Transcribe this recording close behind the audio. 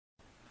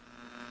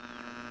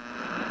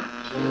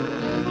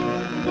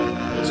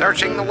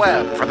Searching the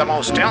web for the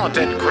most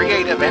talented,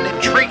 creative, and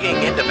intriguing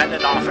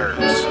independent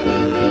authors.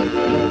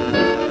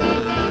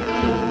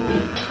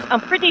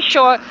 I'm pretty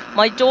sure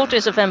my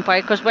daughter's a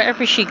vampire because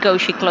wherever she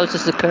goes, she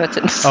closes the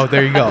curtains. Oh,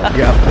 there you go.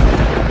 Yeah.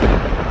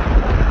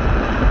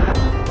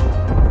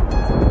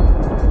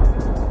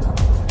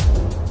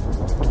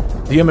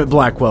 The Emit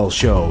Blackwell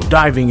Show,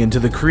 diving into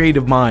the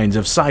creative minds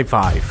of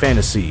sci-fi,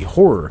 fantasy,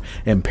 horror,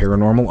 and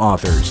paranormal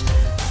authors.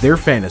 Their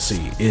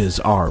fantasy is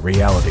our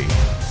reality.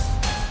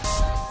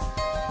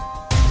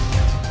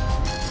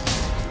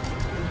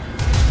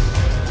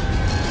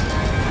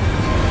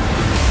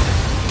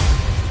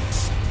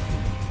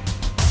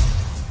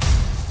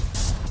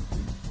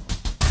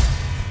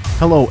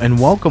 Hello and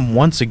welcome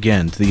once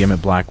again to the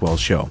Emit Blackwell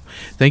Show.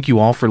 Thank you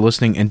all for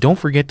listening, and don't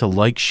forget to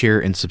like,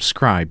 share, and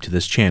subscribe to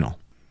this channel.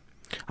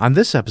 On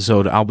this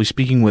episode, I'll be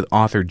speaking with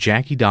author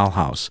Jacky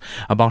Dahlhaus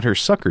about her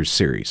Suckers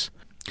series.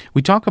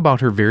 We talk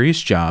about her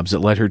various jobs that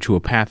led her to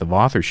a path of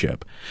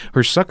authorship,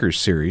 her Suckers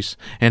series,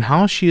 and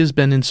how she has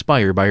been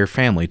inspired by her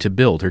family to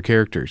build her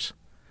characters.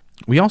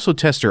 We also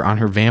test her on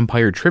her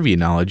vampire trivia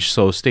knowledge,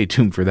 so stay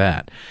tuned for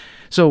that.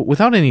 So,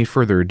 without any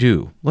further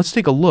ado, let's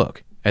take a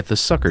look at the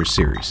Suckers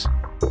series.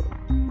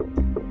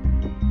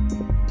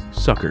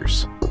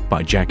 Suckers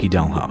by Jacky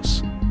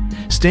Dahlhaus.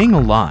 Staying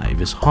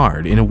alive is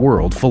hard in a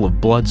world full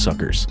of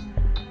bloodsuckers.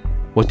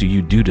 What do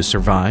you do to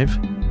survive?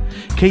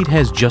 Kate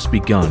has just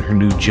begun her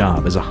new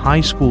job as a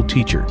high school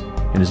teacher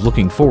and is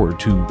looking forward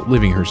to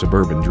living her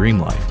suburban dream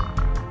life.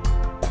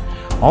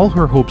 All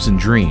her hopes and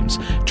dreams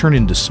turn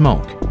into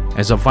smoke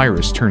as a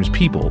virus turns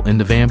people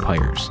into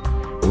vampires,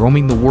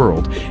 roaming the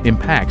world in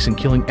packs and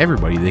killing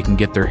everybody they can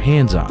get their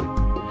hands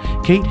on.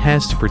 Kate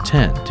has to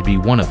pretend to be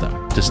one of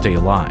them to stay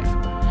alive,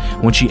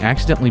 when she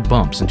accidentally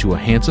bumps into a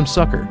handsome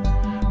sucker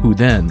who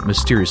then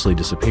mysteriously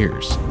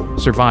disappears.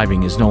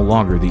 Surviving is no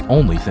longer the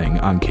only thing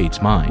on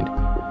Kate's mind.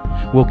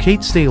 Will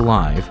Kate stay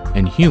alive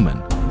and human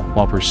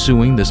while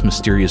pursuing this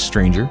mysterious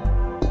stranger?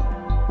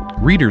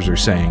 Readers are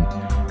saying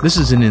this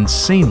is an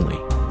insanely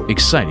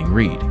exciting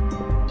read.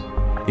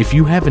 If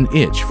you have an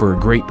itch for a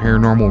great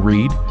paranormal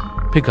read,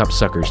 pick up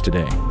Suckers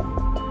today.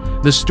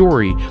 The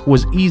story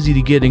was easy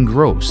to get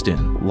engrossed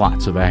in,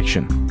 lots of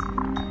action.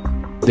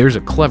 There's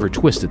a clever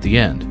twist at the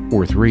end,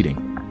 worth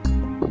reading.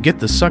 Get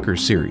the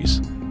Suckers series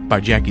by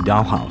Jacky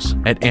Dahlhaus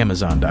at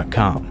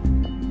Amazon.com.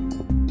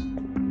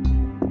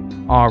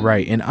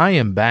 Alright, and I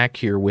am back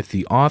here with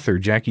the author,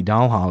 Jacky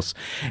Dahlhaus.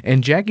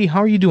 And Jacky, how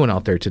are you doing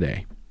out there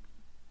today?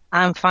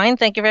 I'm fine,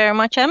 thank you very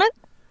much, Emit.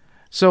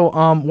 So,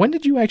 when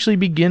did you actually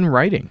begin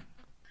writing?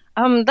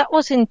 That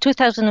was in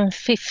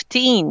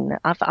 2015.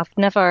 I've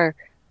never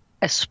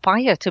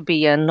aspired to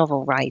be a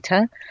novel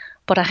writer.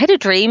 But I had a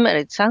dream, and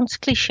it sounds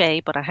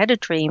cliche, but I had a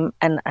dream,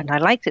 and I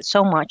liked it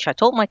so much. I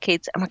told my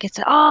kids, and my kids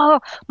said,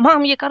 "Oh,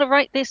 Mom, you got to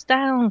write this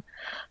down."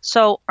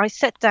 So I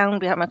sat down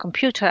behind my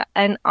computer,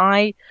 and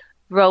I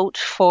wrote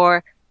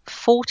for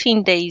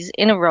 14 days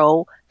in a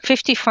row,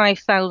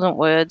 55,000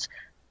 words,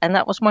 and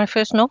that was my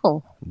first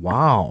novel.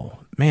 Wow.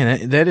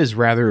 Man, that is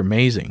rather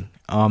amazing.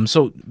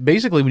 So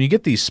basically, when you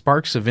get these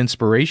sparks of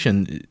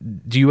inspiration,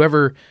 do you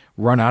ever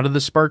run out of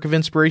the spark of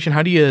inspiration?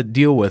 How do you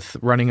deal with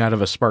running out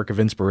of a spark of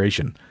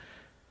inspiration?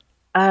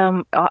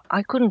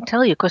 I couldn't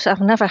tell you because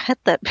I've never had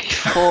that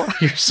before.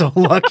 You're so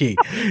lucky.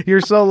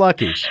 You're so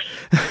lucky.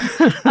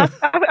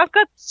 I've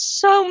got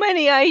so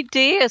many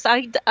ideas.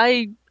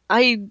 I'm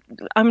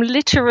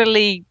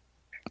literally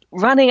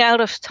running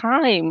out of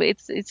time.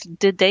 It's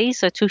the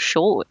days are too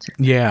short.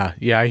 Yeah,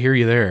 I hear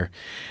you there.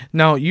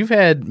 Now, you've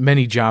had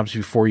many jobs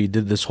before you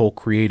did this whole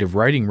creative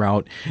writing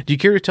route. Do you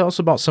care to tell us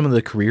about some of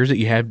the careers that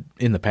you had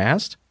in the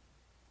past?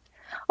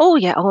 Oh,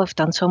 yeah. Oh, I've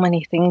done so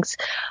many things.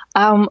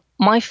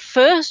 My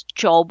first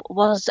job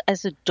was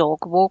as a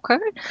dog walker,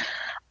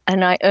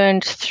 and I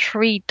earned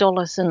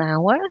 $3 an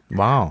hour.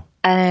 Wow.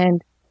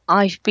 And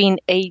I've been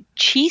a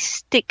cheese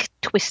stick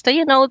twister.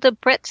 You know, the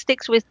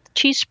breadsticks with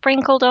cheese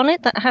sprinkled on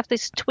it that have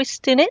this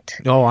twist in it?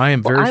 Oh, I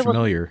am very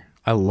familiar.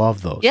 I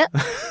love those. Yeah.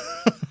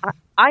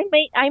 I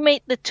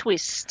made the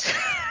twist.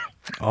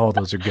 Oh,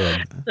 those are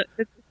good.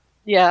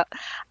 Yeah.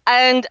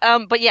 And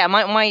but yeah,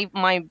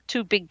 my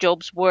two big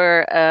jobs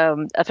were a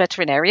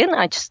veterinarian.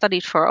 I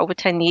studied for over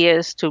 10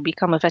 years to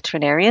become a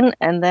veterinarian,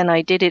 and then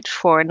I did it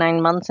for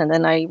 9 months, and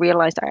then I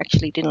realized I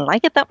actually didn't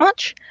like it that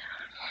much.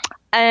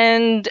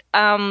 And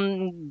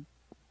I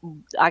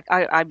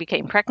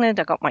became pregnant.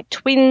 I got my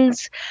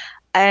twins.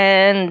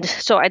 And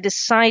so I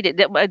decided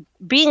that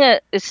being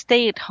a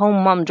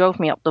stay-at-home mom drove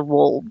me up the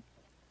wall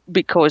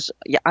because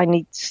I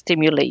need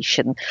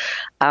stimulation.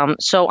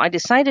 So I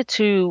decided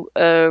to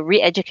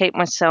re-educate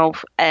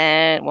myself,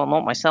 and well,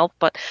 not myself,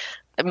 but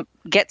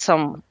get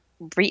some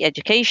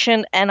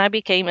re-education, and I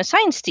became a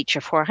science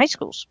teacher for high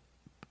schools.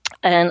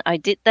 And I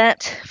did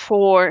that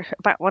for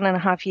about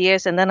 1.5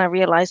 years, and then I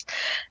realized,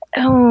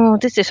 oh,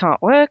 this is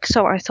hard work.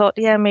 So I thought,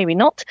 yeah, maybe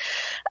not.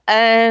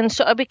 And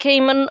so I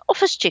became an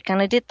office chick,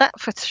 and I did that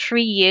for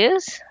 3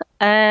 years.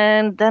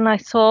 And then I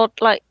thought,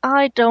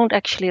 I don't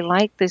actually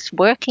like this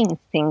working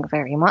thing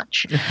very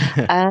much.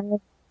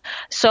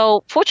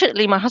 So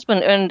fortunately, my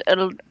husband earned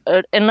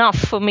enough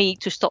for me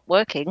to stop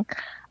working.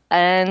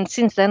 And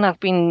since then, I've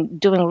been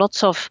doing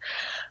lots of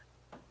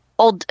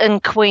odd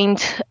and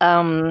quaint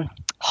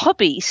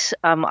hobbies.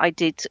 I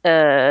did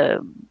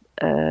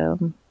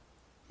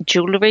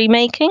jewelry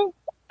making,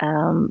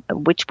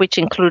 which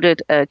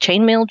included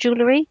chainmail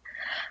jewelry.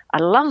 I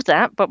love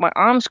that, but my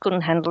arms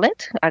couldn't handle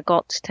it. I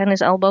got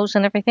tennis elbows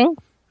and everything.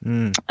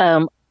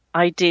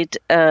 I did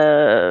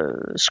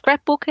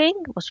scrapbooking.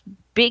 Was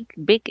big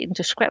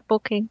into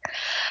scrapbooking.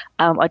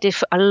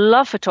 I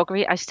love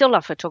photography. I still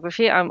love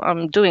photography.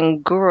 I'm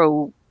doing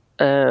guru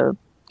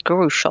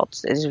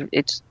shots.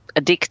 It's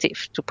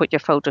addictive to put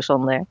your photos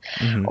on there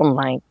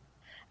online.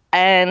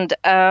 And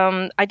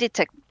I did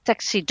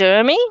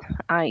taxidermy.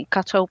 I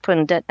cut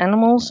open dead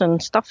animals and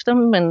stuff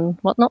them and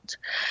whatnot.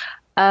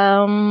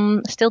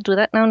 Still do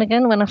that now and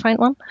again when I find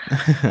one.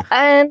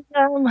 And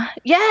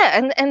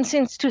and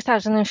since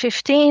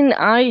 2015,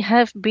 I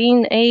have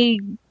been a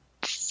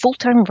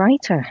full-time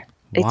writer.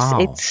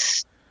 Wow.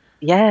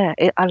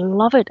 I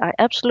love it. I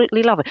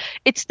absolutely love it.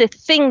 It's the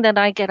thing that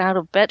I get out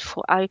of bed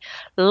for. I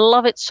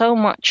love it so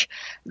much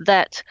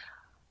that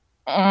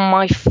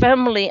my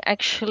family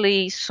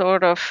actually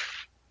sort of,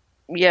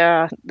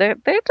 they're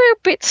a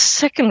bit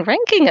second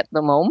ranking at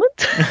the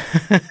moment.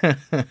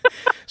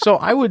 So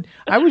I would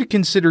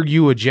consider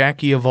you a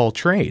Jacky of all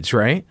trades,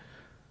 right?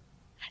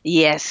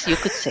 Yes, you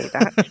could say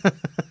that.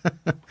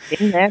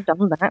 Been there,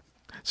 done that.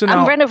 So now,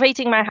 I'm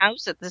renovating my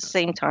house at the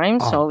same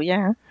time, so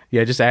yeah.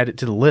 Yeah, just add it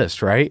to the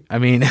list, right? I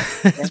mean,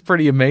 it's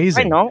pretty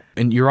amazing. I know.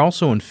 And you're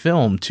also in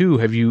film too.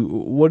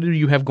 What do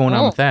you have going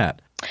on with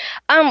that?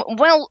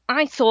 Well,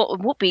 I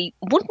thought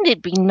wouldn't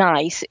it be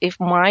nice if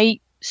my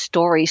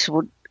stories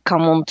would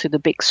come onto the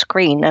big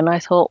screen? And I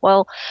thought,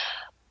 well,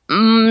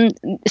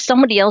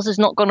 somebody else is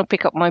not going to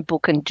pick up my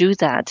book and do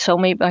that, so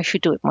maybe I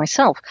should do it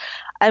myself.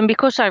 And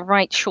because I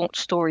write short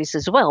stories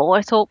as well,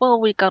 I thought, well,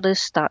 we got to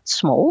start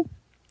small.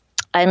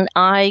 And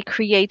I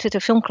created a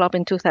film club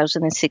in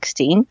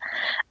 2016,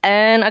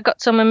 and I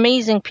got some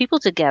amazing people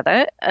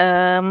together,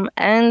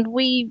 and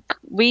we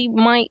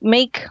might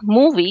make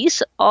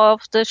movies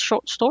of the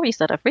short stories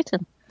that I've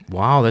written.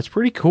 Wow, that's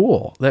pretty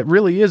cool. That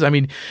really is. I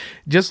mean,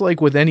 just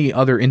like with any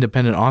other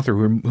independent author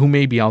who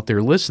may be out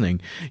there listening,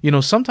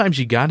 sometimes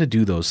you got to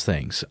do those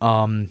things.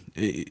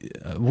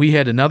 We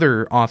had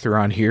another author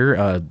on here,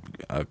 a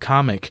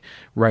comic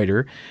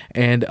writer,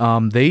 and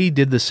they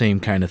did the same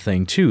kind of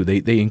thing too.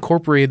 They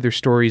incorporated their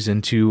stories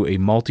into a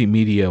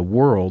multimedia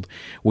world,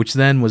 which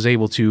then was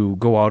able to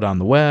go out on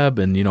the web,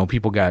 and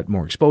people got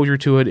more exposure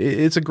to it.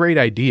 It's a great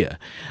idea.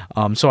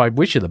 So I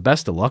wish you the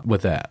best of luck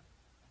with that.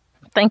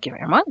 Thank you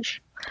very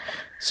much.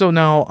 So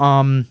now,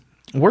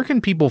 where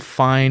can people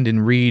find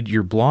and read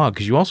your blog?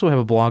 Because you also have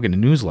a blog and a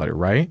newsletter,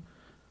 right?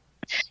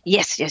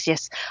 Yes.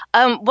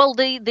 Well,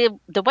 the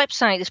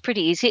website is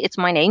pretty easy. It's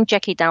my name,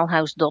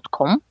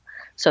 JackyDahlhaus.com.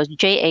 So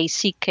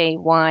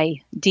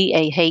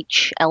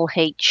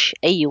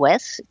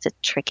JackyDahlhaus. It's a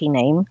tricky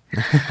name.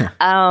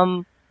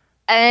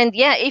 And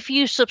yeah, if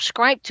you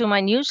subscribe to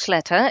my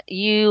newsletter,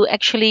 you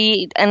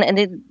actually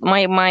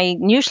my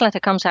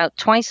newsletter comes out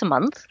twice a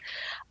month.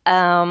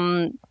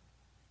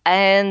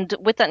 And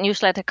with that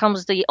newsletter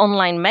comes the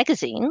online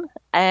magazine,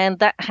 and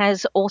that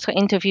has author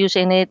interviews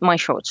in it, my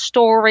short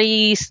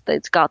stories.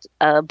 It's got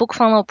book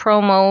funnel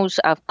promos.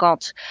 I've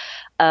got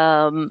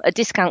a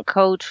discount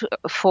code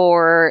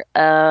for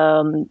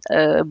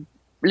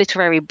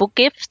literary book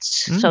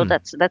gifts. So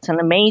that's an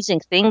amazing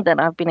thing that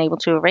I've been able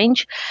to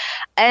arrange.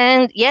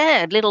 And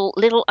yeah,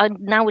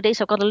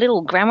 nowadays I've got a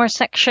little grammar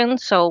section,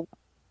 so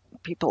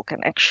people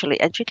can actually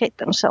educate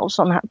themselves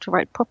on how to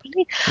write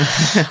properly.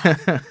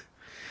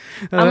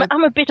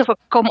 I'm a bit of a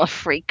comma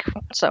freak,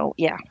 so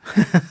yeah.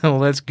 Well,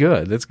 that's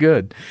good. That's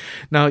good.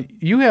 Now,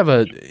 you have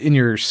in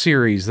your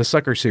series, the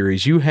Sucker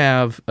series, you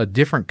have a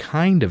different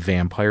kind of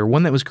vampire,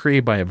 one that was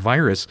created by a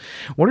virus.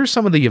 What are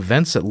some of the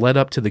events that led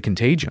up to the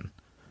contagion?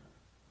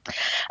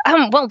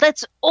 Well,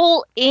 that's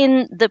all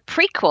in the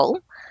prequel.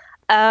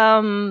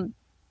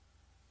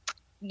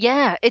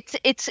 Yeah,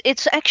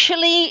 it's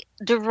actually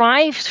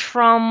derived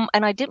from,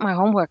 and I did my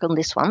homework on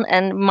this one,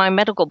 and my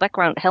medical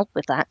background helped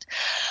with that.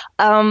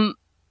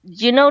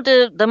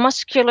 The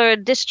muscular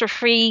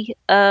dystrophy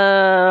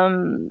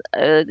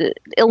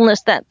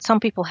illness that some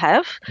people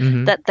have,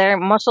 that their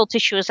muscle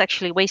tissue is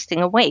actually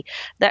wasting away.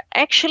 They're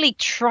actually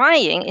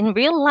trying, in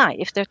real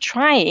life,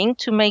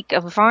 to make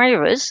a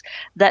virus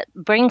that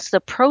brings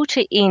the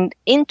protein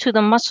into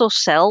the muscle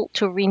cell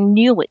to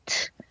renew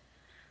it,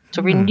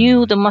 to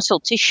renew the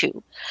muscle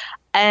tissue.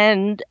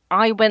 And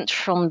I went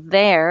from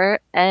there,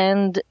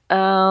 and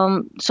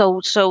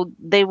so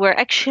they were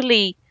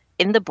actually,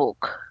 in the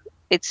book,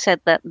 it said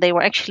that they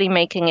were actually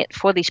making it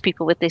for these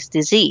people with this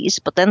disease,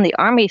 but then the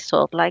army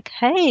thought like,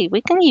 hey,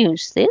 we can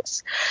use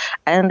this.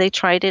 And they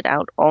tried it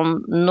out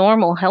on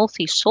normal,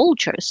 healthy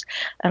soldiers.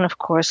 And of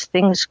course,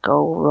 things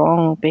go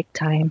wrong big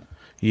time.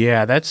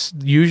 Yeah, that's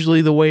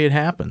usually the way it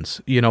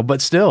happens,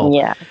 but still,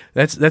 Yeah.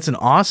 that's an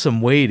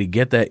awesome way to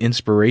get that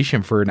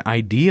inspiration for an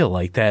idea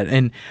like that.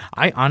 And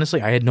I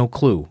had no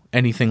clue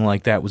anything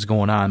like that was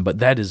going on, but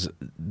that is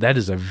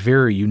a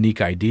very unique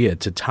idea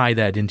to tie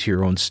that into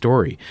your own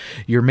story.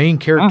 Your main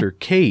character,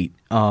 Kate,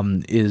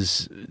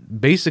 is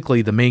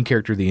basically the main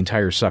character of the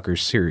entire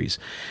Suckers series.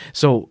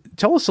 So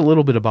tell us a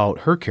little bit about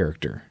her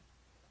character.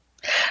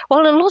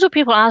 Well, a lot of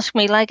people ask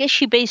me, like, is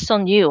she based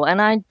on you? And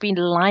I'd be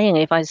lying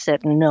if I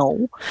said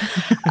no.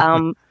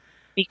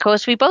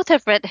 Because we both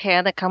have red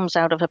hair that comes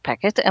out of a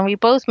packet, and we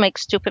both make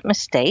stupid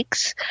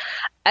mistakes.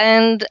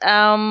 And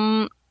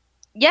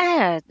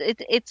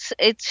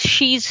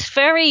she's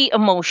very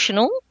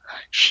emotional.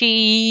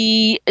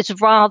 She is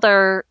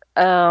rather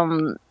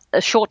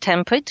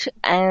short-tempered,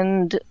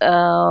 and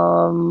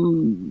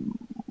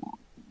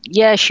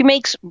she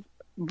makes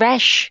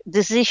rash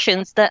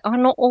decisions that are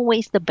not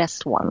always the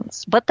best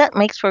ones, but that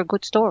makes for a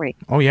good story.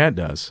 Oh yeah, it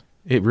does.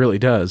 It really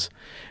does.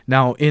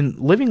 Now, in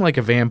Living Like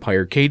a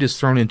Vampire, Kate is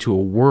thrown into a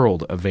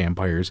world of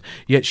vampires,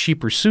 yet she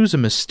pursues a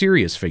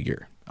mysterious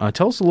figure.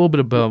 Tell us a little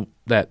bit about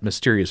that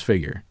mysterious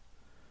figure.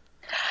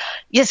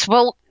 Yes,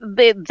 well,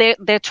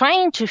 they're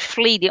trying to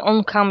flee the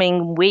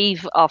oncoming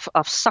wave of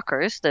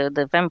suckers,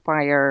 the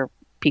vampire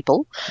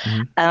people,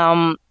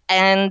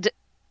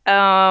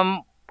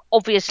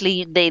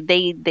 obviously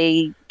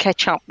they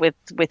catch up with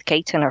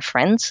Kate and her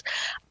friends,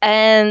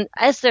 and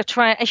as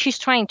she's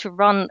trying to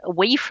run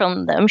away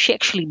from them, she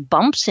actually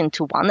bumps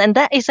into one, and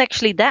that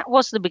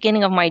was the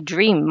beginning of my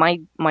dream.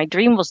 My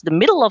dream was the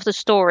middle of the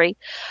story,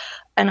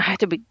 and I had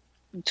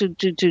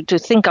to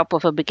think up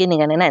of a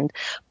beginning and an end.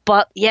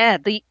 But yeah,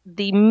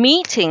 the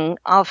meeting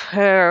of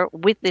her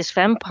with this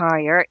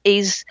vampire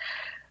is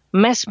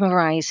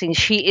mesmerizing.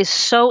 She is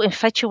so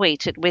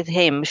infatuated with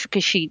him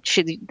because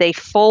they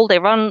fall, they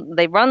run,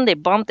 they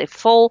bump, they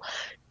fall,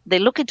 they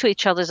look into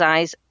each other's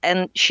eyes,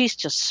 and she's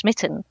just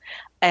smitten.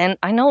 And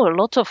I know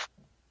not a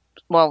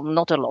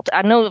lot.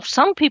 I know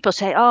some people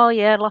say, "Oh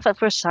yeah, love at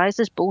first sight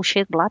is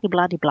bullshit," blah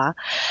blah blah blah.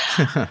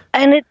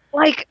 And it's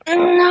like,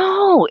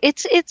 no,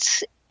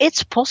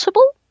 it's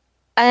possible.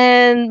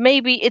 And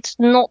maybe it's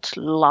not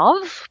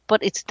love,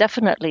 but it's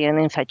definitely an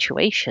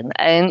infatuation.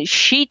 And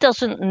she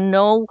doesn't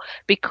know,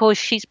 because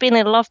she's been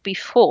in love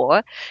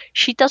before.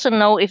 She doesn't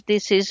know if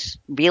this is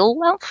real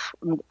love,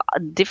 a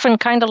different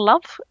kind of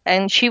love.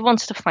 And she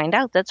wants to find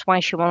out. That's why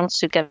she wants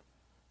to get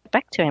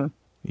back to him.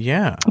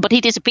 Yeah. But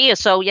he disappears.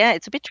 So, yeah,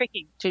 it's a bit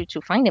tricky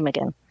to find him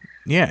again.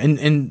 Yeah,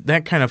 and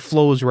that kind of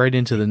flows right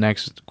into the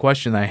next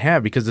question I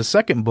have, because the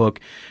second book,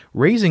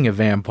 Raising a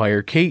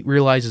Vampire, Kate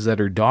realizes that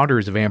her daughter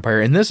is a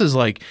vampire, and this is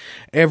like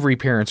every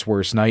parent's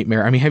worst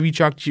nightmare. I mean, have you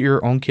talked to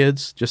your own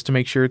kids just to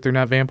make sure they're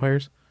not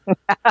vampires?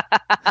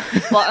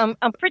 Well,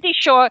 I'm pretty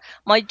sure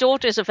my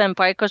daughter is a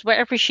vampire, because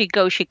wherever she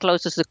goes, she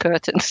closes the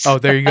curtains. Oh,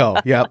 there you go.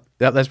 Yep,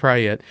 that's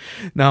probably it.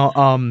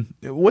 Now,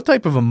 what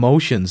type of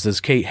emotions does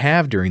Kate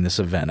have during this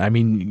event? I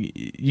mean,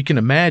 you can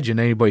imagine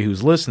anybody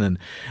who's listening,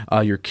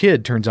 your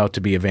kid turns out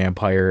to be a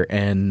vampire,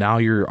 and now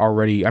you're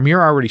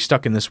already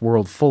stuck in this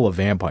world full of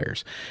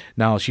vampires.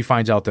 Now she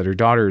finds out that her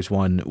daughter is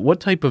one.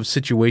 What type of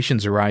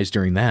situations arise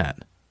during that?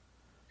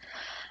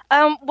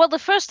 Well, the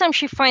first time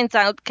she finds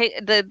out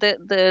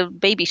the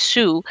baby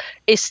Sue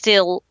is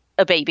still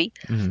a baby,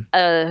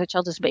 her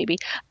child is a baby,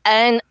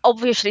 and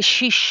obviously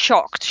she's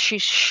shocked.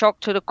 She's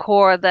shocked to the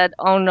core that,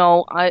 oh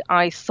no,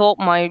 I thought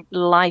my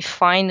life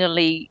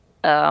finally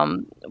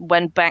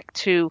went back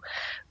to,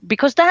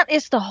 because that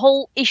is the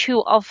whole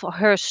issue of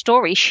her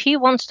story. She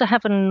wants to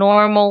have a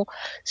normal,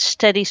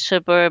 steady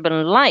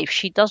suburban life.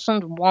 She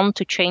doesn't want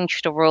to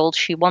change the world.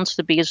 She wants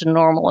to be as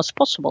normal as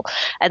possible.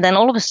 And then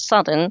all of a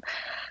sudden,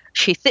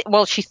 she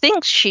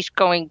thinks she's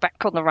going back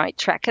on the right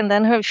track, and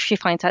then she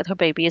finds out her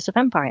baby is a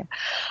vampire.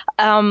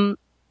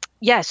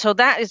 So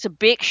that is a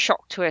big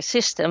shock to her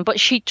system.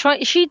 But she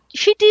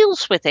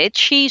deals with it.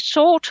 She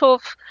sort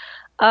of,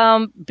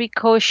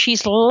 because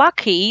she's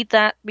lucky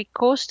that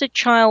because the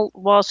child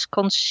was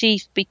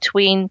conceived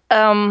between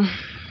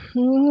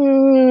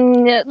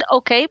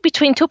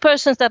between two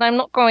persons that I'm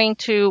not going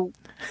to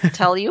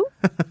tell you.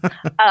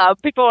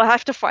 People will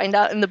have to find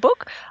out in the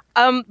book.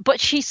 But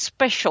she's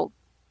special.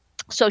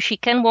 So she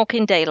can walk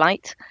in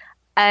daylight,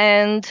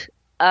 and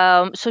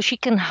so she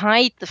can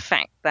hide the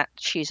fact that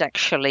she's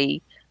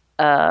actually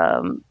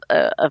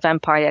a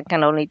vampire and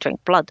can only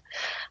drink blood.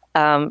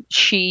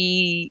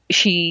 She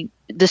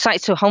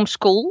decides to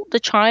homeschool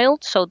the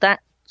child, so that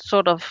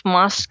sort of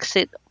masks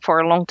it for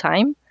a long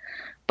time.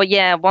 But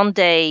yeah, one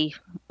day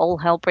all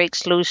hell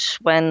breaks loose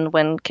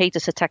when Kate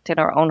is attacked in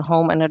her own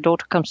home, and her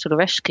daughter comes to the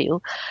rescue,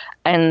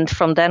 and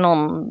from then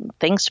on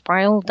things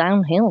spiral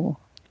downhill.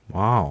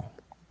 Wow.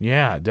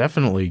 Yeah,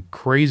 definitely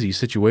crazy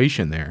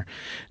situation there.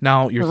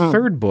 Now, your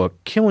third book,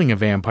 Killing a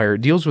Vampire,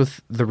 deals with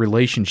the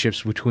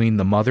relationships between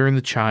the mother and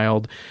the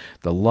child,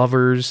 the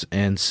lovers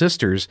and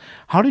sisters.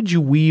 How did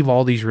you weave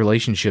all these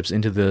relationships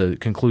into the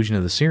conclusion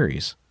of the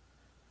series?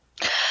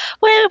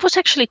 Well, it was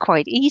actually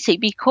quite easy,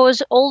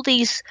 because all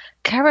these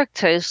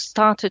characters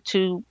started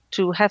to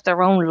to have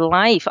their own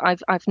life.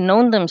 I've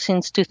known them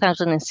since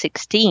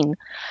 2016,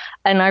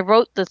 and I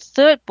wrote the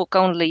third book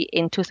only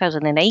in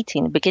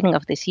 2018, beginning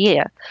of this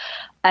year.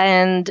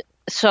 And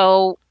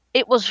so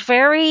it was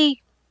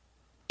very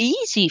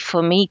easy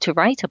for me to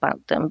write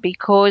about them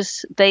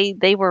because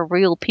they were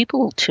real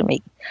people to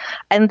me,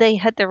 and they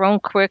had their own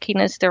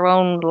quirkiness, their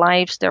own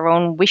lives, their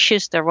own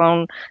wishes, their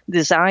own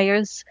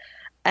desires,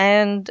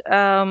 and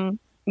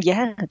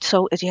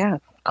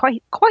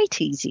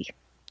quite easy.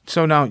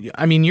 So now,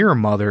 I mean, you're a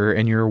mother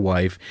and you're a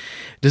wife.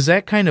 Does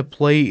that kind of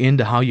play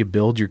into how you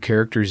build your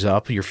characters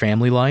up, your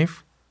family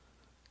life?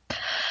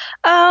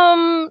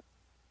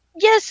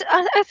 Yes,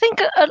 I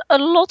think a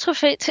lot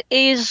of it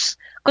is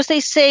because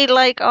they say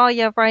like, oh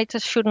yeah,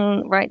 writers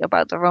shouldn't write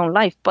about their own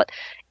life. But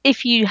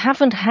if you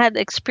haven't had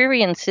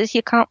experiences,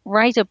 you can't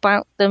write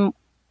about them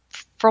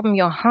from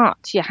your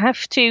heart. You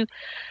have to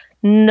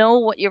know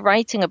what you're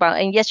writing about.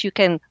 And yes, you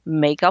can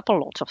make up a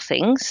lot of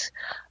things,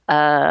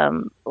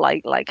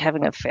 like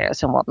having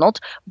affairs and whatnot.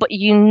 But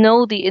you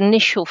know the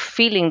initial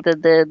feeling,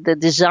 the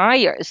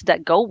desires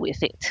that go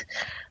with it.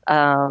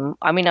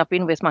 I mean, I've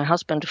been with my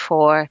husband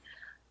for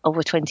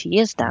over 20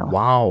 years now.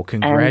 Wow,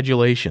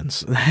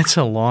 congratulations. That's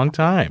a long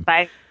time.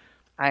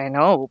 I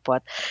know,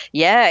 but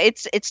yeah,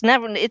 it's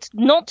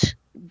not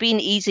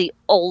been easy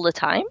all the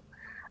time.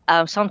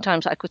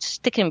 Sometimes I could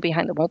stick him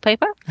behind the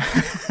wallpaper,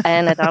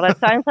 and at other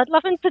times I'd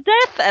love him to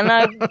death, and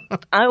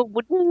I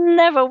would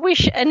never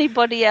wish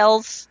anybody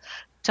else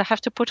to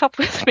have to put up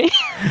with me.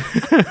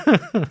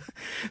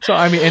 So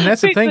I mean, and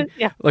that's the thing.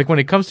 Yeah. Like when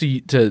it comes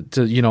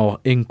to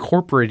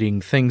incorporating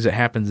things that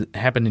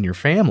happen in your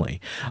family,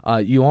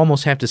 you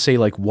almost have to say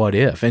like, what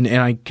if? And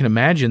I can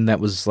imagine that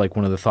was like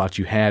one of the thoughts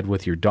you had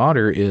with your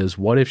daughter is,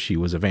 what if she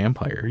was a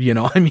vampire?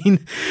 I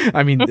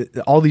mean,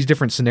 all these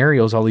different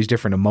scenarios, all these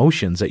different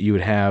emotions that you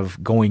would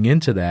have going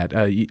into that.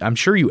 I'm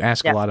sure you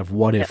ask a lot of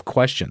what if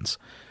questions.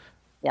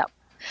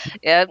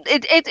 Yeah,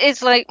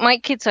 it's like my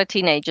kids are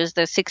teenagers.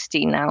 They're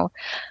 16 now.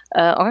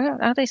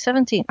 Or are they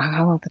 17?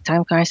 Oh, the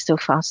time goes so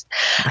fast.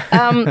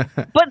 But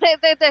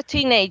they're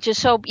teenagers.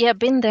 So, yeah,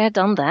 been there,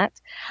 done that.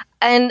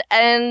 And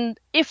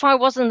if I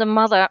wasn't a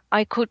mother,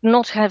 I could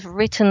not have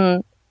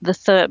written the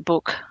third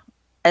book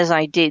as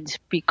I did,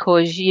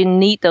 because you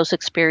need those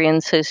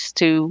experiences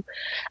to...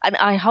 And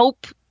I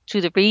hope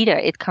to the reader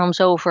it comes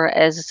over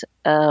as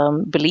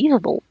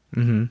believable.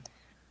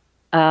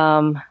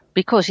 Mm-hmm.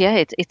 Because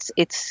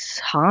it's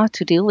hard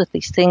to deal with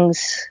these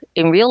things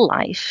in real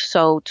life.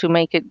 So to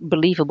make it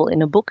believable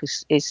in a book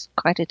is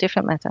quite a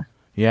different matter.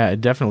 Yeah,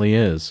 it definitely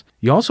is.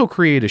 You also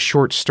create a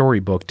short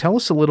story book. Tell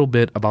us a little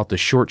bit about the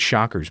Short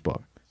Shockers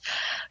book.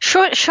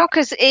 Short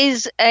Shockers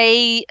is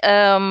a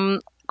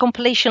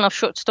compilation of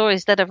short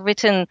stories that I've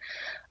written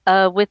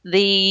with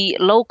the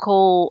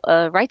local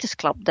writers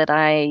club that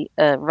I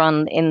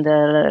run in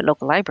the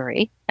local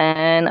library.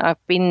 And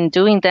I've been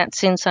doing that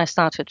since I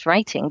started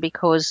writing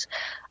because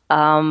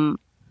I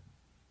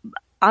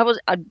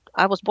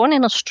was born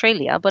in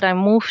Australia, but I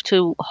moved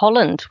to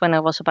Holland when I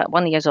was about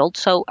 1 year old.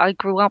 So I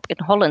grew up in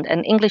Holland,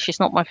 and English is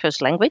not my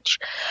first language.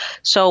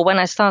 So when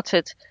I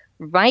started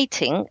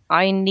writing,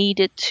 I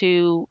needed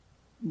to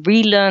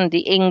relearn the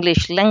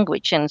English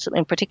language, and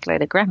in particular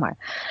the grammar.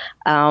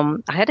 I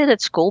had it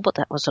at school, but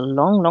that was a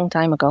long, long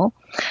time ago.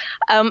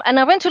 And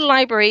I went to the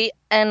library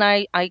and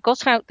I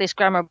got out this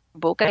grammar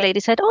book. A lady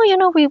said,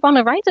 "Oh, we run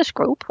a writers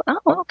group."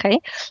 Oh, okay.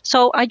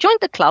 So I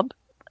joined the club,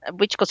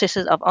 which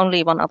consisted of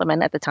only one other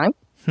man at the time.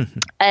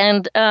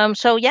 And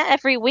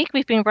every week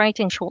we've been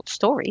writing short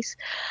stories,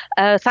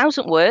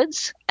 1,000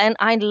 words, and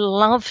I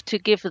love to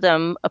give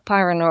them a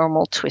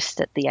paranormal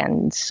twist at the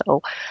end.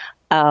 So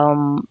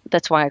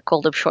that's why I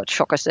call them Short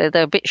Shockers. They're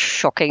a bit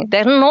shocking.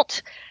 They're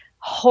not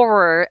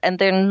horror, and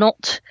they're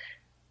not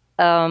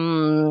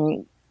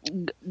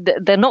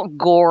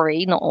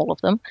gory, not all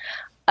of them.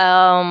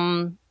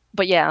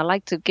 But yeah, I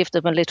like to give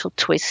them a little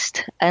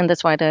twist, and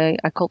that's why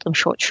I call them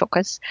Short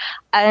Shockers.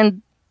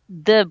 And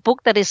the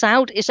book that is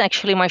out is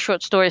actually my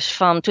short stories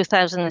from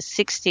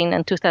 2016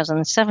 and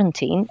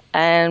 2017.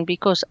 And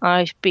because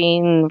I've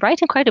been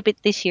writing quite a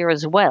bit this year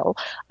as well,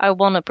 I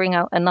want to bring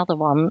out another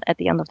one at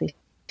the end of this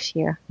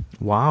year.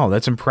 Wow,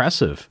 that's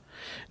impressive.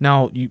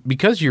 Now,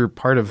 because you're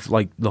part of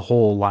like the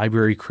whole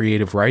library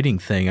creative writing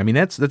thing, I mean,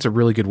 that's a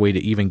really good way to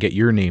even get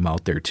your name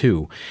out there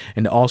too,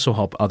 and to also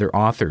help other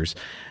authors.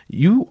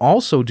 You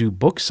also do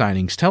book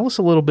signings. Tell us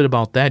a little bit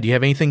about that. Do you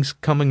have anything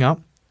coming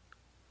up?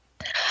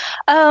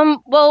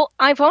 Well,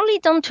 I've only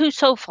done 2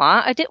 so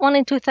far. I did one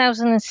in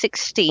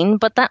 2016,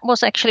 but that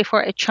was actually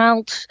for a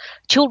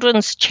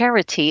children's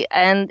charity.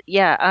 And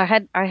yeah, I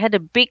had a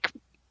big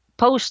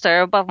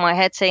poster above my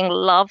head saying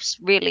 "Love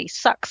really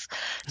sucks."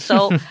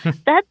 So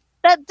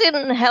that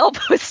didn't help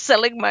with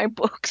selling my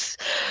books.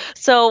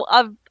 So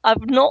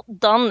I've not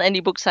done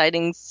any book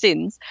signings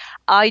since.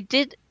 I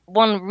did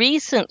one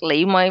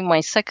recently, my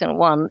second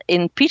one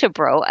in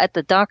Peterborough at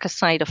the Darker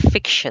Side of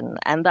Fiction,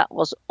 and that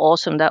was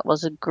awesome. That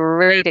was a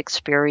great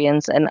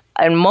experience, and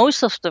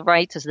most of the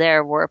writers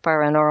there were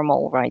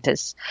paranormal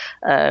writers,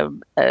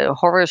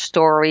 horror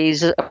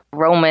stories,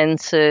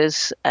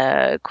 romances,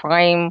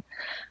 crime.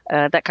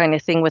 That kind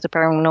of thing with a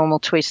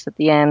paranormal twist at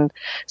the end.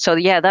 So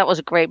yeah, that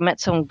was great. Met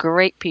some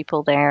great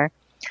people there.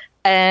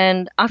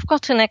 And I've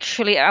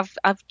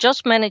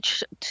just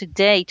managed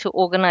today to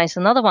organize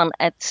another one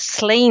at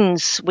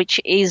Slane's, which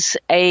is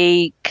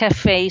a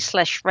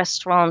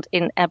cafe/restaurant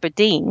in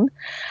Aberdeen.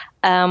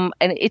 And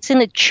it's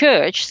in a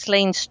church,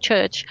 Slane's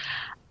Church.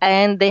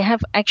 And they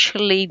have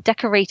actually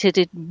decorated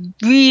it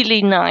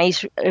really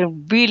nice,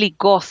 really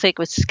gothic,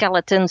 with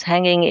skeletons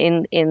hanging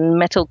in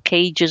metal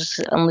cages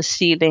on the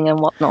ceiling and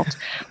whatnot.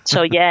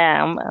 So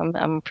yeah,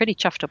 I'm pretty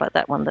chuffed about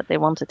that one, that they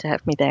wanted to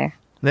have me there.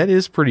 That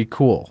is pretty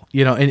cool,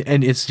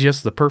 and it's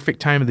just the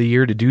perfect time of the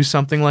year to do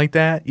something like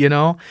that,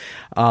 Yeah.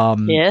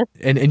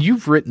 And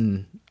you've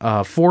written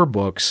 4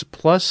 books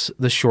plus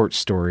the short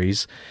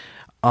stories.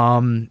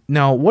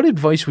 Now, what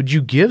advice would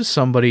you give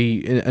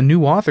somebody, a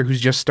new author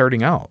who's just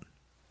starting out?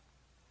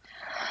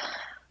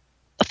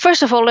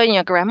 First of all, learn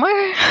your grammar.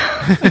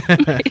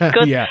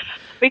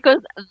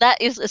 Because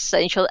that is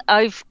essential.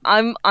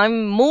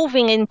 I'm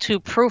moving into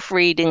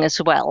proofreading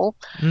as well.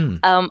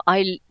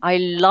 I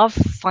love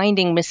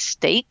finding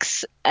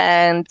mistakes,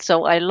 and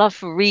so I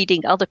love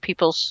reading other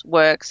people's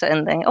works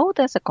and then, oh,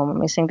 there's a comma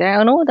missing there,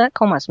 and oh, that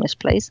comma's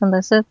misplaced, and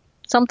there's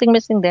something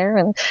missing there,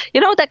 and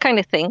that kind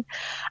of thing.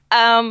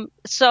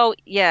 So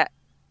yeah,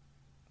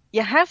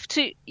 you have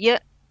to. Yeah,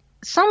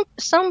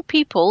 some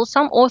people,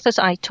 some authors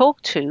I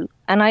talk to.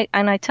 And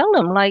I tell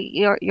them, like,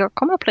 your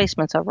comma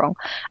placements are wrong.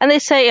 And they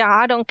say,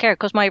 I don't care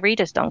because my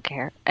readers don't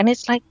care. And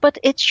it's like, but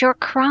it's your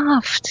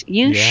craft.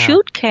 You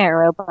should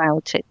care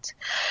about it.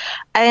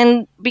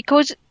 And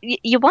because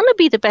you want to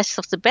be the best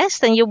of the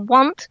best, and you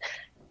want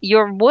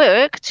your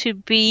work to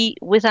be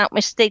without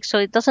mistake, so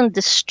it doesn't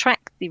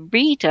distract the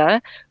reader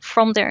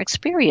from their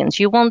experience.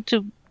 You want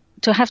to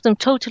have them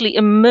totally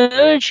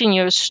emerge in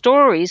your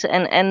stories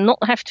and not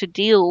have to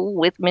deal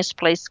with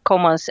misplaced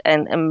commas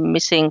and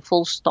missing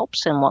full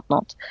stops and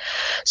whatnot.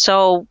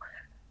 So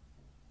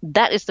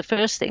that is the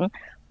first thing.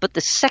 But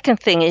the second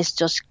thing is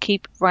just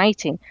keep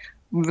writing.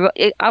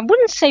 I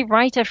wouldn't say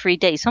write every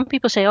day. Some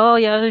people say, oh,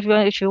 yeah,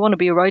 if you want to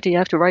be a writer, you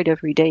have to write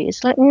every day.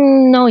 It's like,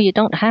 no, you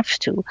don't have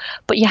to.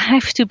 But you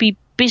have to be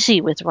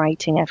busy with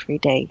writing every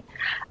day.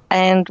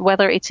 And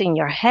whether it's in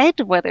your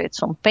head, whether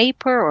it's on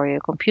paper or your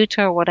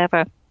computer or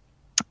whatever,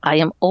 I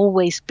am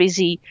always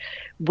busy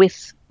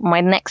with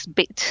my next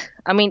bit.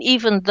 I mean,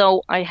 even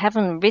though I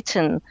haven't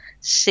written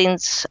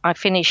since I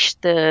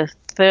finished the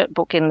third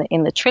book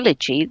in the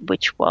trilogy,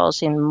 which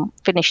was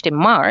finished in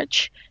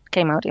March,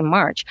 came out in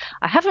March,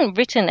 I haven't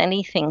written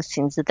anything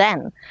since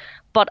then.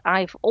 But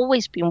I've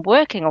always been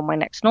working on my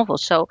next novel.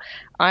 So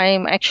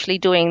I'm actually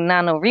doing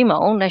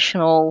NaNoWriMo,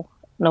 National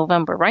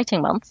November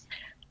Writing Month,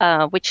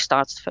 which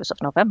starts the 1st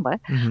of November.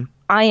 Mm-hmm.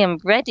 I am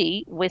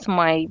ready with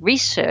my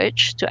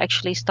research to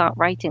actually start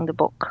writing the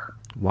book.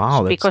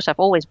 Wow. Because I've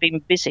always been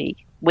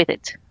busy with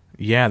it.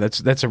 Yeah,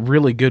 that's a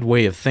really good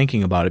way of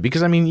thinking about it,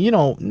 because, I mean,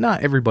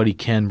 not everybody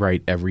can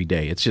write every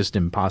day. It's just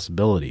an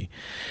impossibility.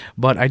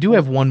 But I do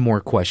have one more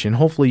question.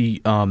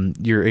 Hopefully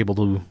you're able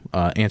to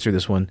answer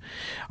this one.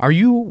 Are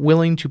you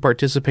willing to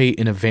participate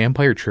in a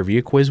vampire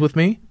trivia quiz with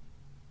me?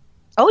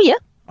 Oh, yeah.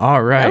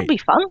 All right. That'll be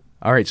fun.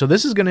 All right, so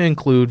this is going to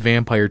include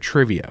vampire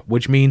trivia,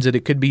 which means that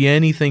it could be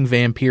anything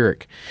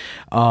vampiric.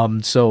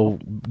 So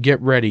get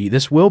ready.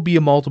 This will be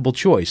a multiple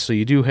choice, so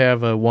you do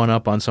have a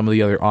one-up on some of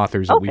the other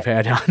authors that we've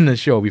had on the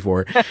show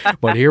before.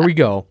 But here we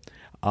go.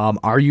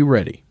 Are you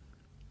ready?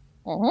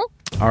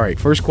 Mm-hmm. All right,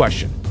 first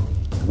question.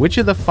 Which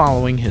of the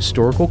following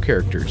historical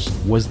characters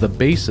was the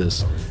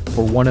basis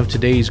for one of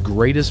today's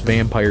greatest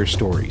vampire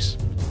stories?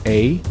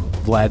 A.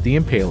 Vlad the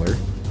Impaler.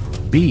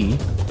 B.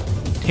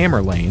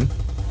 Tamerlane.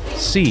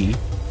 C.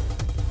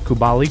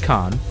 Kubali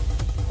Khan,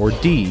 or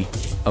D.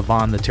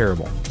 Ivan the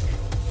Terrible?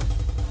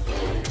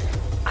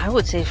 I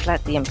would say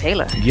Vlad the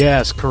Impaler.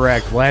 Yes,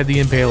 correct. Vlad the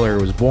Impaler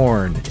was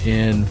born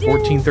in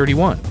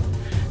 1431.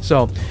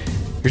 So,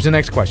 here's the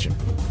next question.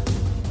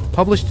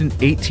 Published in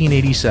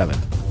 1887,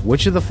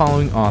 which of the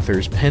following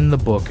authors penned the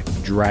book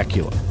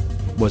Dracula?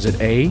 Was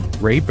it A.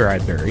 Ray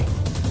Bradbury,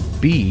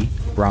 B.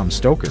 Bram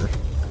Stoker,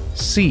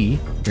 C.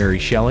 Mary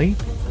Shelley,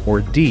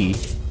 or D.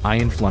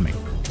 Ian Fleming?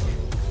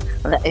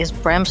 That is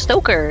Bram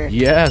Stoker.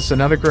 Yes,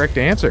 another correct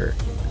answer.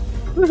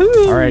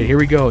 Woohoo! All right, here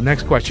we go.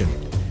 Next question.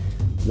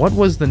 What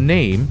was the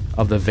name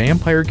of the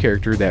vampire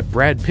character that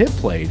Brad Pitt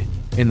played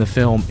in the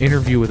film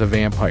Interview with a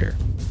Vampire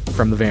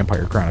from the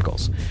Vampire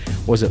Chronicles?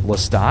 Was it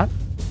Lestat,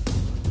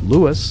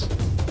 Louis,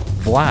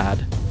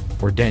 Vlad,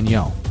 or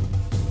Danielle?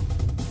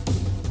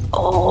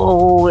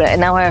 Oh,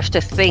 now I have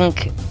to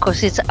think,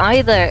 because it's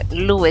either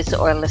Louis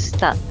or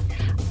Lestat.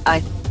 I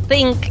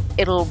think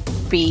it'll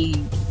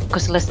be...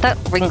 because Lestat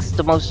rings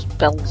the most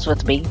bells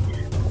with me.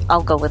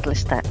 I'll go with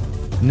Lestat.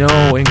 No,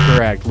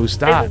 incorrect.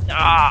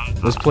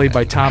 Lestat was played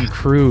by Tom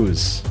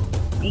Cruise.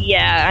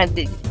 Yeah,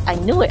 I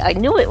knew it. I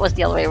knew it was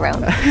the other way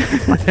around.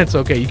 That's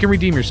okay. You can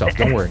redeem yourself.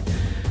 Don't worry.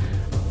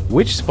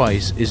 Which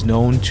spice is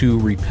known to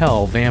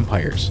repel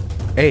vampires?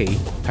 A.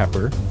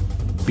 Pepper.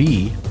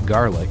 B.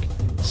 Garlic.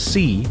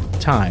 C.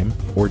 Thyme.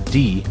 Or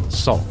D.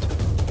 Salt.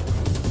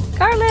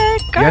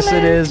 Garlic. Yes,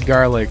 it is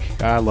garlic.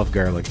 I love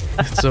garlic.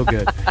 It's so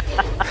good.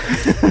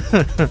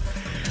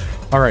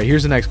 All right,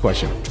 here's the next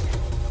question.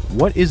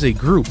 What is a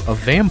group of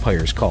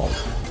vampires called?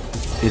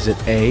 Is it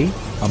A.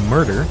 a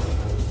murder,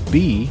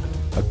 B.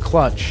 a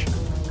clutch,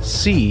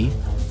 C.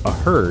 a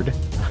herd,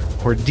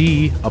 or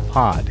D. a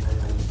pod?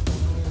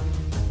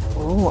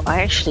 Oh,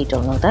 I actually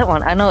don't know that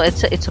one. I know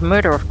it's a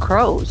murder of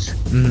crows,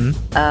 and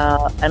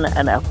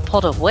a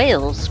pod of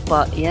whales.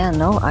 But yeah,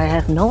 no, I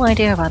have no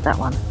idea about that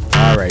one.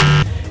 All right,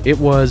 it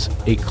was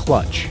a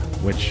clutch,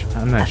 which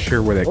I'm not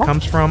sure where that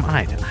comes from.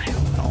 I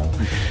don't know.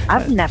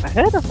 I've never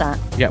heard of that.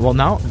 Yeah, well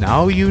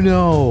now you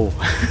know.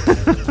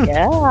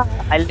 Yeah,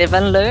 I live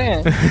and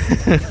learn.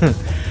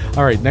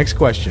 All right, next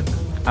question.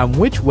 On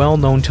which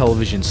well-known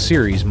television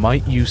series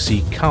might you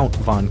see Count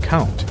Von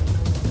Count?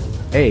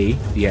 A.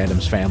 The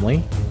Addams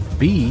Family,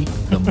 B.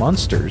 The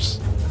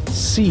Munsters,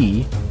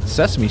 C.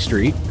 Sesame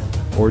Street,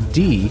 or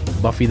D.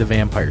 Buffy the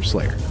Vampire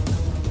Slayer?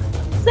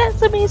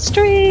 Sesame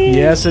Street.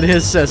 Yes, it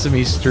is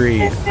Sesame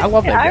Street. I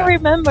love that guy. I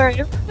remember.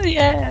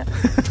 Yeah.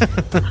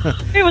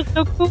 It was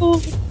so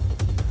cool.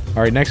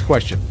 All right, next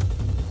question.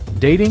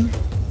 Dating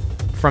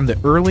from the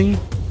early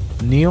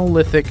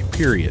Neolithic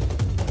period,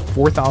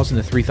 4000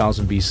 to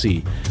 3000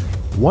 BC,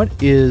 what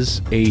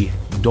is a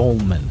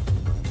dolmen?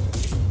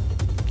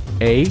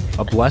 A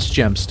blessed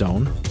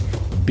gemstone,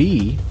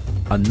 B,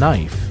 a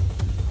knife,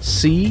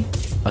 C,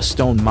 a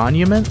stone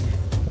monument,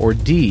 or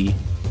D,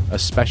 a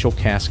special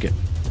casket?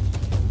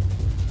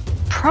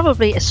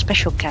 Probably a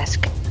special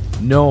casket.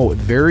 No,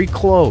 very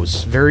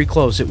close, very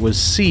close. It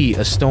was C,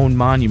 a stone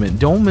monument.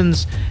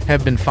 Dolmens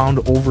have been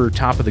found over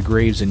top of the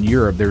graves in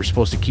Europe. They were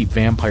supposed to keep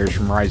vampires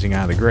from rising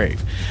out of the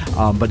grave.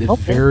 But it's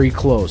very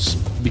close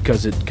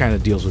because it kind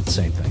of deals with the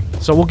same thing.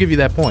 So we'll give you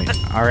that point,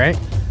 all right?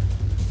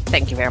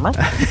 Thank you very much.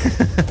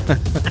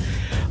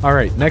 All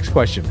right, next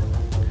question.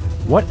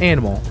 What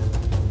animal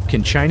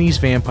can Chinese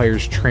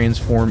vampires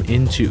transform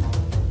into?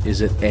 Is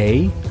it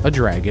A, a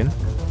dragon,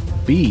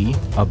 B,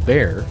 a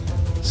bear,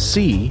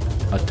 C,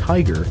 a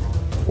tiger,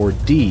 or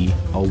D,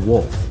 a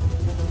wolf?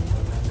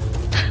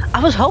 I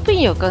was hoping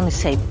you were going to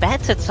say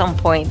bat at some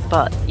point,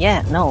 but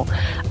yeah, no.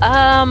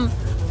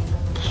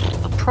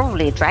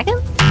 Probably a dragon?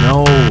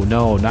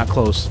 No, not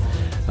close.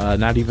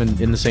 Not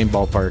even in the same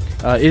ballpark.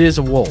 It is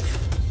a wolf.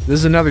 This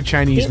is another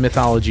Chinese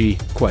mythology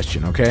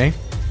question, okay?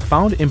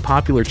 Found in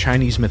popular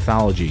Chinese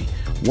mythology,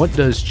 what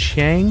does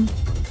Chang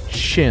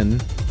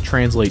Xin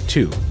translate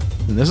to?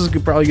 And this is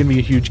probably going to be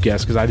a huge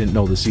guess because I didn't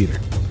know this either.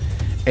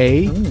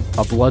 A,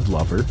 a blood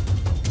lover,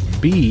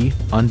 B,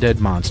 undead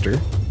monster,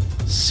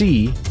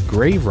 C,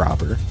 grave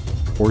robber,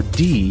 or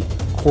D,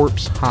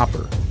 corpse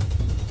hopper?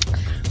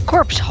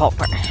 Corpse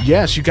hopper.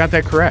 Yes, you got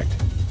that correct.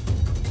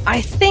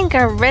 I think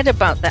I read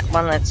about that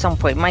one at some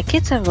point. My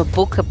kids have a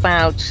book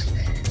about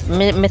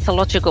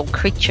mythological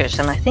creatures,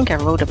 and I think I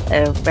read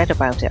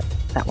about it,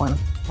 that one.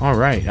 All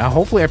right.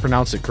 Hopefully I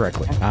pronounced it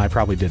correctly. I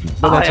probably didn't.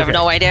 But I have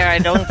no idea. I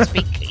don't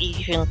speak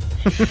Asian.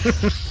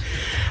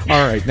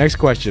 All right. Next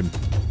question.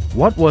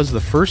 What was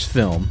the first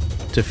film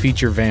to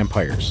feature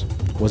vampires?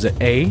 Was it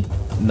A,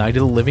 Night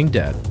of the Living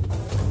Dead,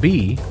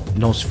 B,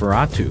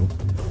 Nosferatu,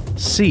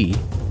 C,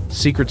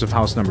 Secrets of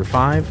House Number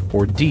 5,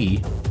 or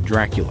D,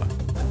 Dracula?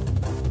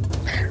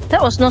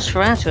 That was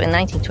Nosferatu in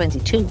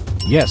 1922.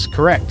 Yes,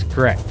 correct.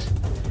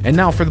 And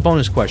now for the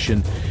bonus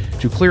question.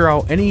 To clear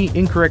out any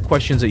incorrect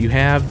questions that you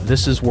have,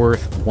 this is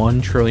worth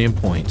 1 trillion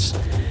points.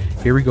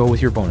 Here we go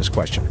with your bonus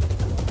question.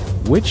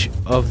 Which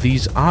of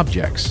these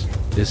objects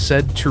is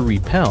said to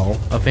repel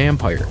a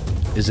vampire?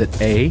 Is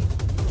it A,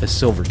 a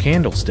silver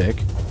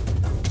candlestick,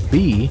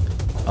 B,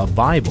 a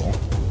Bible,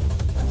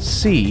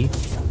 C,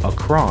 a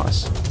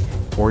cross,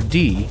 or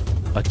D,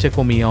 a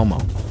Tickle Me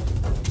Elmo?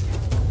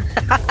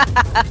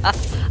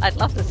 I'd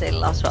love to say the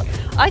last one.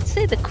 I'd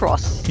say the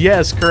cross.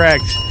 Yes,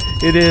 correct.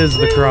 It is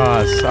the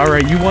cross. All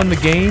right, you won the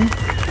game,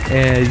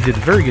 and you did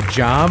a very good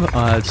job.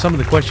 Some of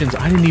the questions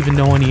I didn't even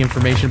know any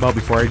information about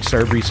before I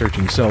started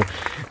researching, so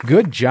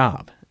good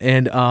job.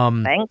 And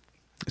Thanks.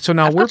 So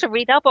now I've got to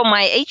read up on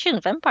my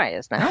ancient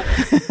vampires now.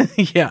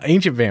 Yeah,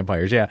 ancient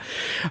vampires, yeah.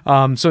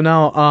 So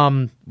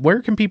now,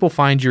 where can people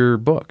find your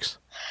books?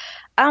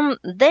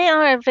 They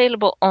are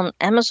available on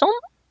Amazon,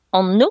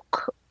 on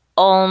Nook,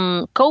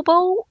 on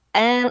Kobo,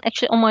 and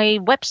actually on my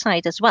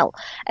website as well.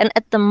 And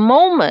at the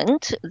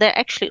moment, they're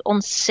actually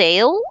on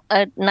sale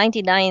at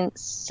 99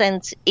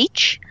 cents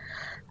each.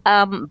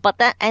 But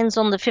that ends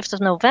on the 5th of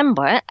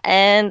November.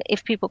 And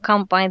if people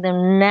can't buy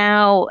them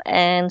now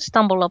and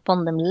stumble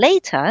upon them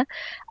later,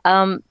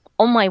 on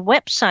my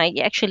website,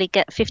 you actually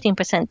get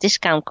 15%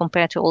 discount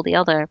compared to all the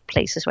other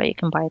places where you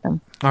can buy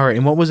them. All right.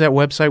 And what was that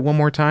website one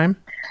more time?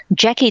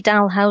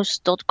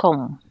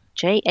 JackyDahlhaus.com.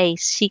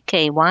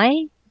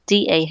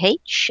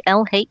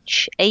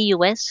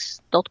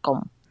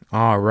 JACKYDAHLHAUS.com.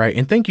 All right.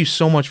 And thank you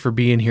so much for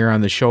being here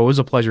on the show. It was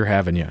a pleasure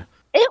having you.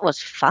 It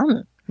was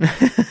fun.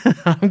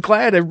 I'm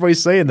glad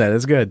everybody's saying that.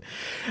 It's good.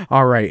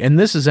 All right. And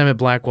this is Emit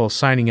Blackwell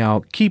signing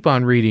out. Keep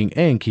on reading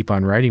and keep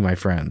on writing, my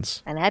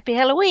friends. And happy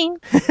Halloween.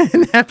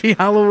 And happy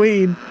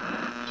Halloween.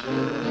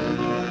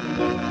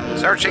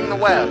 Searching the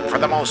web for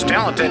the most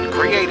talented,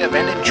 creative,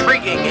 and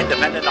intriguing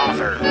independent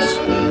authors.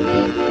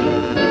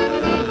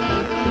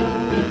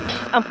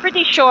 I'm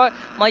pretty sure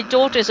my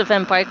daughter's a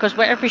vampire because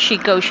wherever she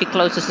goes, she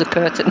closes the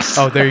curtains.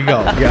 Oh, there you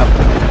go.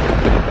 Yeah.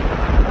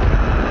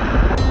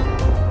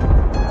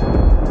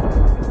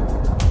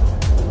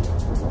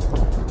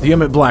 The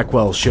Emit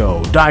Blackwell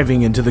Show,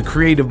 diving into the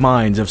creative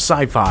minds of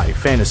sci-fi,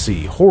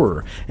 fantasy,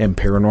 horror, and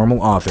paranormal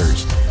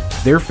authors.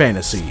 Their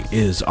fantasy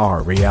is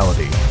our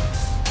reality.